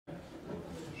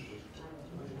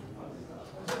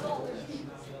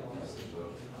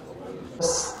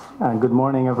Good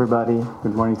morning, everybody.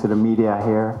 Good morning to the media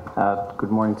here.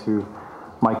 Good morning to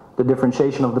Mike. The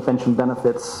differentiation of the pension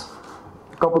benefits,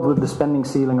 coupled with the spending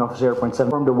ceiling of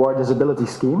 0.7, form the war disability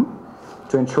scheme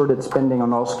to ensure that spending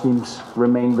on all schemes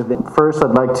remain within. First,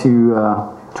 I'd like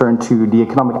to turn to the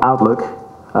economic outlook.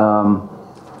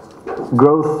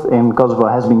 Growth in Kosovo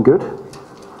has been good,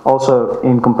 also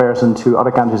in comparison to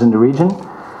other countries in the region,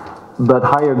 but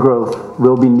higher growth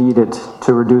will be needed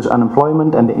to reduce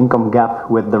unemployment and the income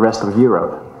gap with the rest of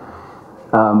Europe.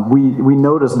 We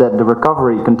noticed that the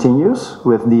recovery continues,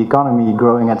 with the economy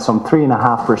growing at some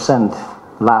 3.5%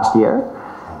 last year.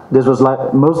 This was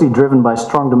mostly driven by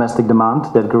strong domestic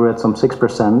demand that grew at some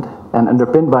 6% and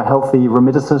underpinned by healthy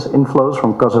remittances inflows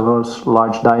from Kosovo's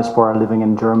large diaspora living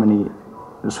in Germany,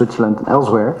 Switzerland and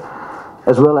elsewhere,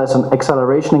 as well as an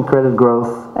acceleration in credit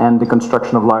growth and the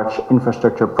construction of large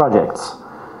infrastructure projects.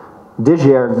 This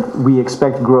year, we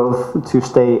expect growth to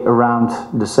stay around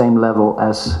the same level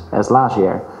as last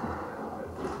year.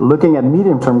 Looking at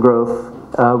medium-term growth,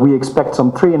 we expect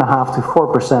some 3.5% to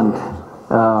 4%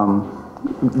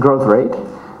 growth rate,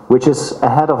 which is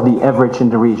ahead of the average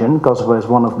in the region. Kosovo has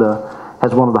one of the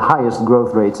highest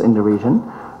growth rates in the region.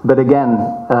 But again,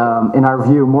 in our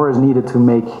view, more is needed to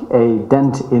make a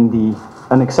dent in the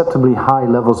unacceptably high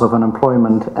levels of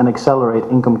unemployment and accelerate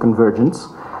income convergence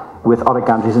with other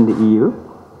countries in the EU.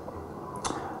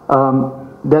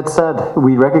 That said,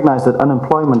 we recognize that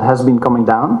unemployment has been coming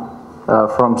down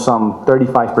from some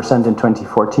 35% in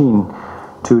 2014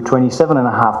 to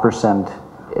 27.5%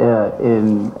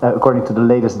 according to the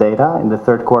latest data in the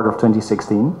third quarter of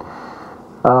 2016.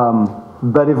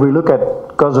 But if we look at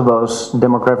Kosovo's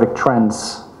demographic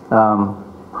trends,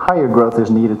 higher growth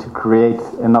is needed to create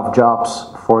enough jobs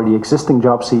for the existing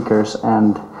job seekers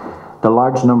and the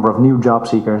large number of new job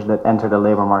seekers that enter the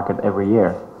labor market every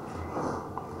year.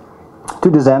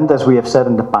 To this end, as we have said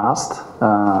in the past,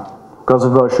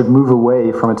 Kosovo should move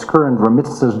away from its current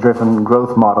remittances-driven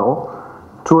growth model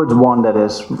towards one that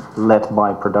is led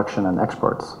by production and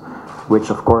exports, which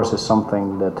of course is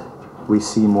something that we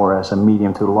see more as a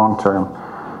medium to long-term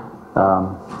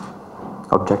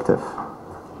objective.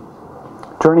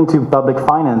 Turning to public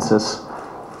finances,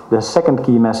 the second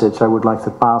key message I would like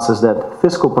to pass is that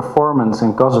fiscal performance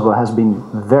in Kosovo has been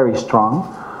very strong,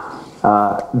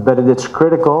 but it is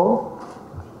critical,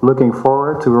 looking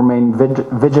forward, to remain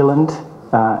vigilant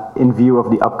in view of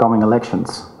the upcoming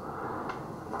elections.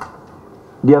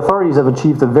 The authorities have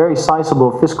achieved a very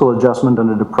sizable fiscal adjustment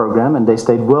under the program, and they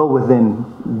stayed well within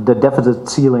the deficit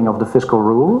ceiling of the fiscal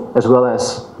rule, as well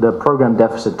as the program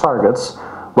deficit targets,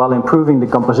 while improving the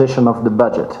composition of the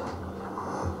budget.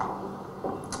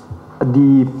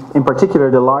 In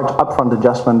particular, the large upfront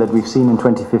adjustment that we've seen in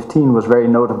 2015 was very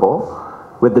notable,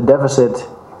 with the deficit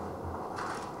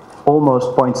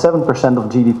almost 0.7% of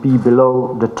GDP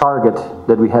below the target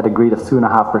that we had agreed of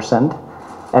 2.5%,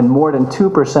 and more than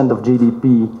 2% of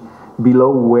GDP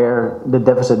below where the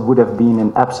deficit would have been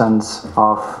in absence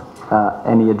of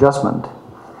any adjustment.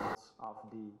 Of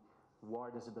the war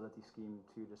disability scheme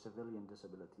to the civilian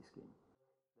disability scheme.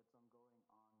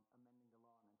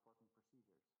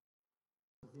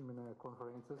 E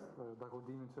konferencës,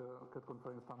 dakodimin që këtë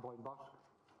konferencë ta mbajnë bashkë.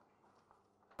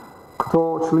 Këto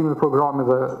qëllimet e programit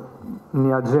dhe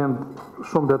një agjendë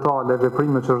shumë detale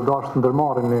veprime që është dashur të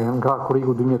ndërmarrin nga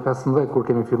kuriku 2015 kur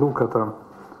kemi filluar këtë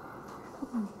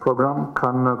program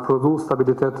kanë prodhuar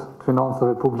stabilitet të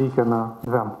financave publike në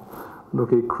vend,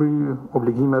 duke i kryer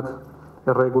obligimet e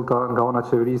rregullta nga ana e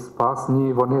qeverisë pas një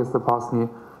vonesë dhe pas një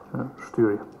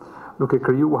shtyrje, duke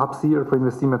krijuar hapësirë për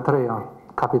investime të reja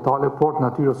kapitale, por të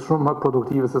natyrës shumë më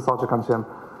produktive se sa që kanë qenë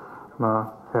më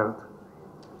herët.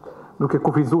 Duke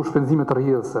kufizuar shpenzimet të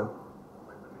rrjedhëse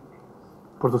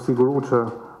për të siguruar që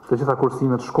të gjitha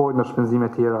kursimet shkojnë në shpenzime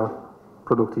tjera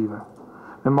produktive.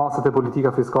 Me masat e politika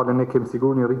fiskale ne kemi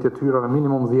siguruar një rritje të hyrave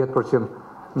minimum 10%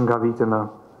 nga viti në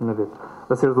vit.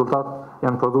 Dhe si rezultat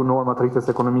janë prodhuar norma të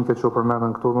rritjes ekonomike që u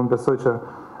përmendën këtu. Unë besoj që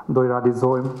do i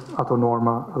realizojmë ato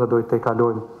norma dhe do i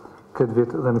tejkalojmë këtë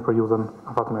vit dhe në periudhën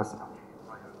afatmesme.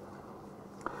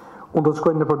 Unë do të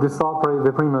shkojnë në për disa prej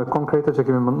veprime konkrete që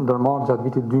kemi ndërmarrë gjatë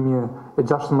vitit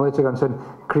 2016 që kanë qenë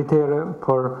kritere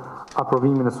për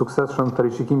aprovimin e suksesshëm të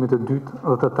rishikimit të dytë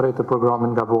dhe të tretë të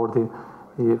programit nga bordi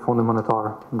i Fondit Monetar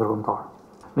Ndërkombëtar.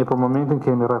 Ne për momentin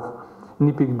kemi rreth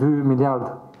 1.2 miliard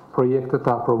projekte të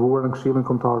aprovuar në Këshillin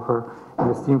Kombëtar për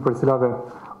investim, për cilave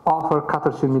afër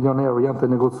 400 milionë euro janë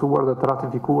të negociuar dhe të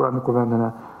ratifikuara në Kuvendin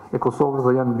e Kosovës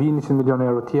dhe janë mbi 100 milionë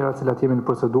euro tjera të cilat jemi në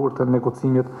procedurë të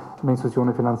negocimit me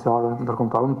institucione financiare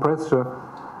ndërkombëtare. Unë pres që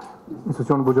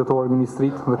institucionet buxhetore,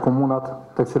 ministritë dhe komunat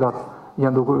të cilat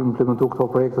janë duke implementuar këto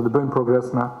projekte të bëjnë progres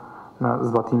në në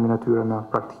zbatimin e tyre në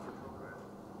praktikë.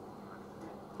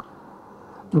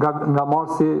 Nga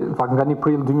marsi, nga 1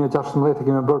 prill 2016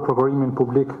 kemi bërë prokurimin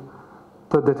publik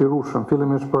të detyrueshëm,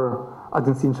 fillimisht për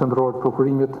Agjencinë Qendrore të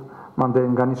Prokurimit, mandej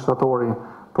nga 1 shtatori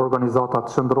për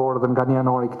organizatat qendrore dhe nga 1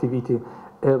 janari këtij viti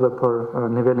edhe për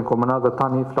nivelin komunal, dhe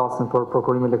tani flasim për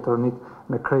prokurim elektronik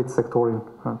në krejt sektorin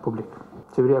publik.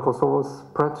 Qeveria e Kosovës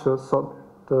pret që sot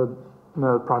të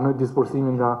pranoj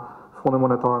disbursimin nga Fondi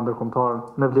Monetar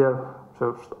Ndërkombëtar në vlerë që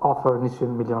është afër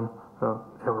 100 milion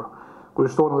euro. Kur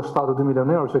i shtohen edhe 72 milion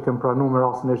euro që kemi pranuar me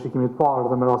rastin e rishikimit parë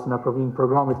dhe me rastin e aprovimit të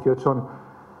programit, kjo çon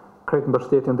krejt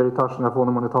mbështetjen deri tash nga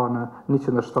Fondi Monetar në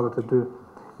 172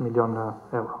 milion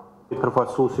euro.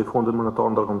 Përfaqësuesi i Fondit Monetar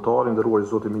Ndërkombëtar, i nderuar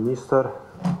zoti ministër,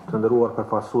 të nderuar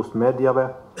përfaqësues të mediave,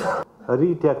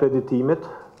 rritja e kreditimit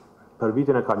për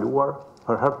vitin e kaluar,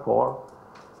 për herë të parë,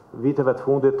 viteve të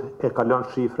fundit e kalon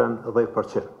shifrën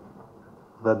 10%.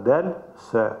 Dhe del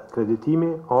se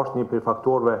kreditimi është një prej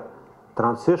faktorëve të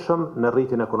rëndësishëm në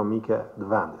rritjen ekonomike të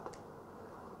vendit.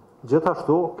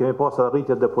 Gjithashtu, kemi pas edhe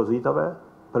rritje të depozitave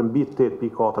për mbi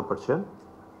 8.4%,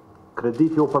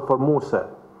 kredit jo përformuese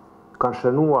kanë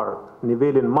shënuar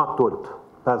nivelin më të ulët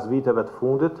 5 viteve të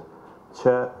fundit,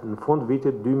 që në fund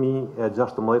vitit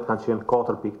 2016 kanë qenë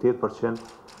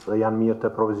 4.8% dhe janë mirë të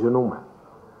provizionuar.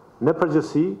 Në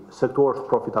përgjithësi, sektori është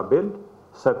profitabil,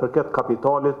 sa i përket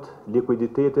kapitalit,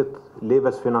 likuiditetit,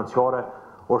 leves financiare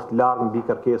është larg mbi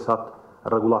kërkesat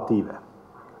rregullative.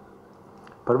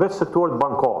 Përveç sektorit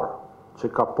bankar, që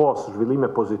ka pas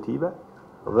zhvillime pozitive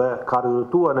dhe ka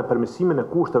rezultuar në përmirësimin e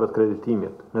kushteve të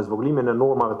kreditimit, në zvogëlimin e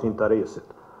normave të interesit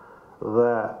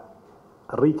dhe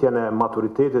rritjen e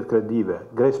maturitetit kredive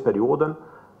grejs periudën,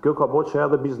 kjo ka bërë që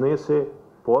edhe biznesi,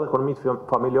 po edhe ekonomitë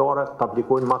familjare të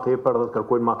aplikojnë më tepër dhe të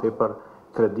kërkojnë më tepër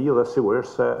kredi, dhe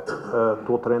sigurisht se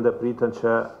to trende priten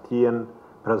që t'jenë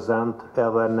prezent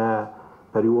edhe në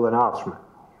periudhën e ardhshme.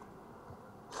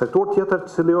 Sektor tjetër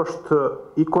cili është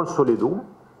i konsoliduar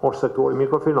është sektori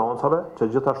mikrofinancave, që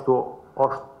gjithashtu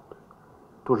është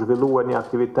të zhvilluar një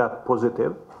aktivitet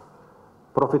pozitiv,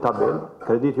 profitabil,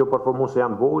 kredit jo përformuese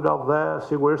janë vogla dhe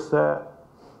sigurisht se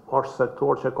është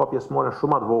sektor që ka pjesëmarrje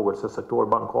shumë të vogël se sektori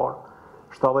bankar.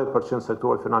 70%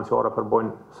 sektorit financiare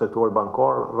përbojnë sektori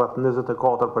bankar, rreth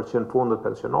 24% fundet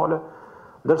pensionale,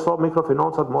 ndërsa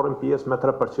mikrofinancat marrin pjesë me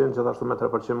 3%, gjithashtu me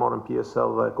 3% marrin pjesë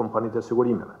edhe kompanitë e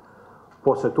sigurimeve.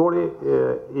 Po sektori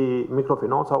i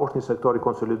mikrofinanca është një sektor i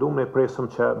konsoliduar, ne presim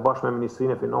që bashkë me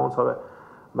Ministrinë e Financave,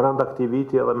 brenda këtij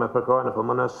viti edhe me përkrahjen e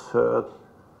FMN-s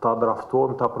ta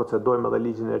draftojmë, ta procedojmë edhe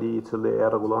ligjin e ri i cili e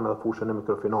rregullon edhe fushën e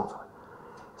mikrofinancave.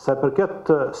 Sa i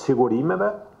përket sigurimeve,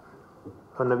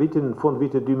 në fund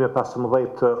vitit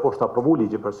 2015 është aprovu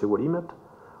ligji për sigurimet,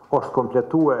 është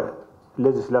kompletuar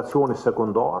legjislacioni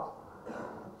sekundar.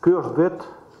 Ky është vit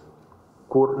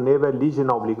kur neve ligji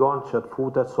na obligon që të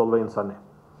futet solvenca ne.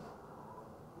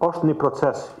 Është një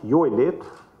proces jo i lehtë,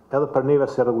 edhe për neve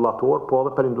si regulator, po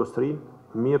edhe për industrinë,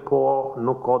 mirë po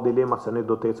nuk ka dilema se ne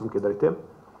do të ecim këtë drejtim.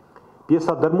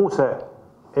 Pjesa dërmuese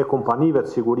e kompanive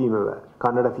të sigurimeve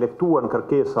kanë reflektuar në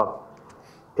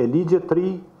kërkesat e ligjit të ri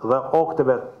dhe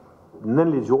akteve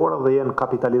nënligjore dhe janë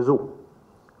kapitalizuar.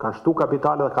 Kanë shtu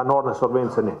kapitale dhe kanë ardhur në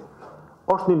solvencën e.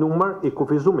 Është një numër i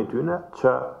kufizumit tyne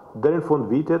që deri në fund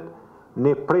vitit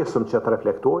ne presim që të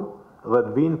reflektojnë dhe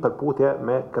të vinë përputhje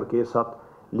me kërkesat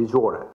ligjore.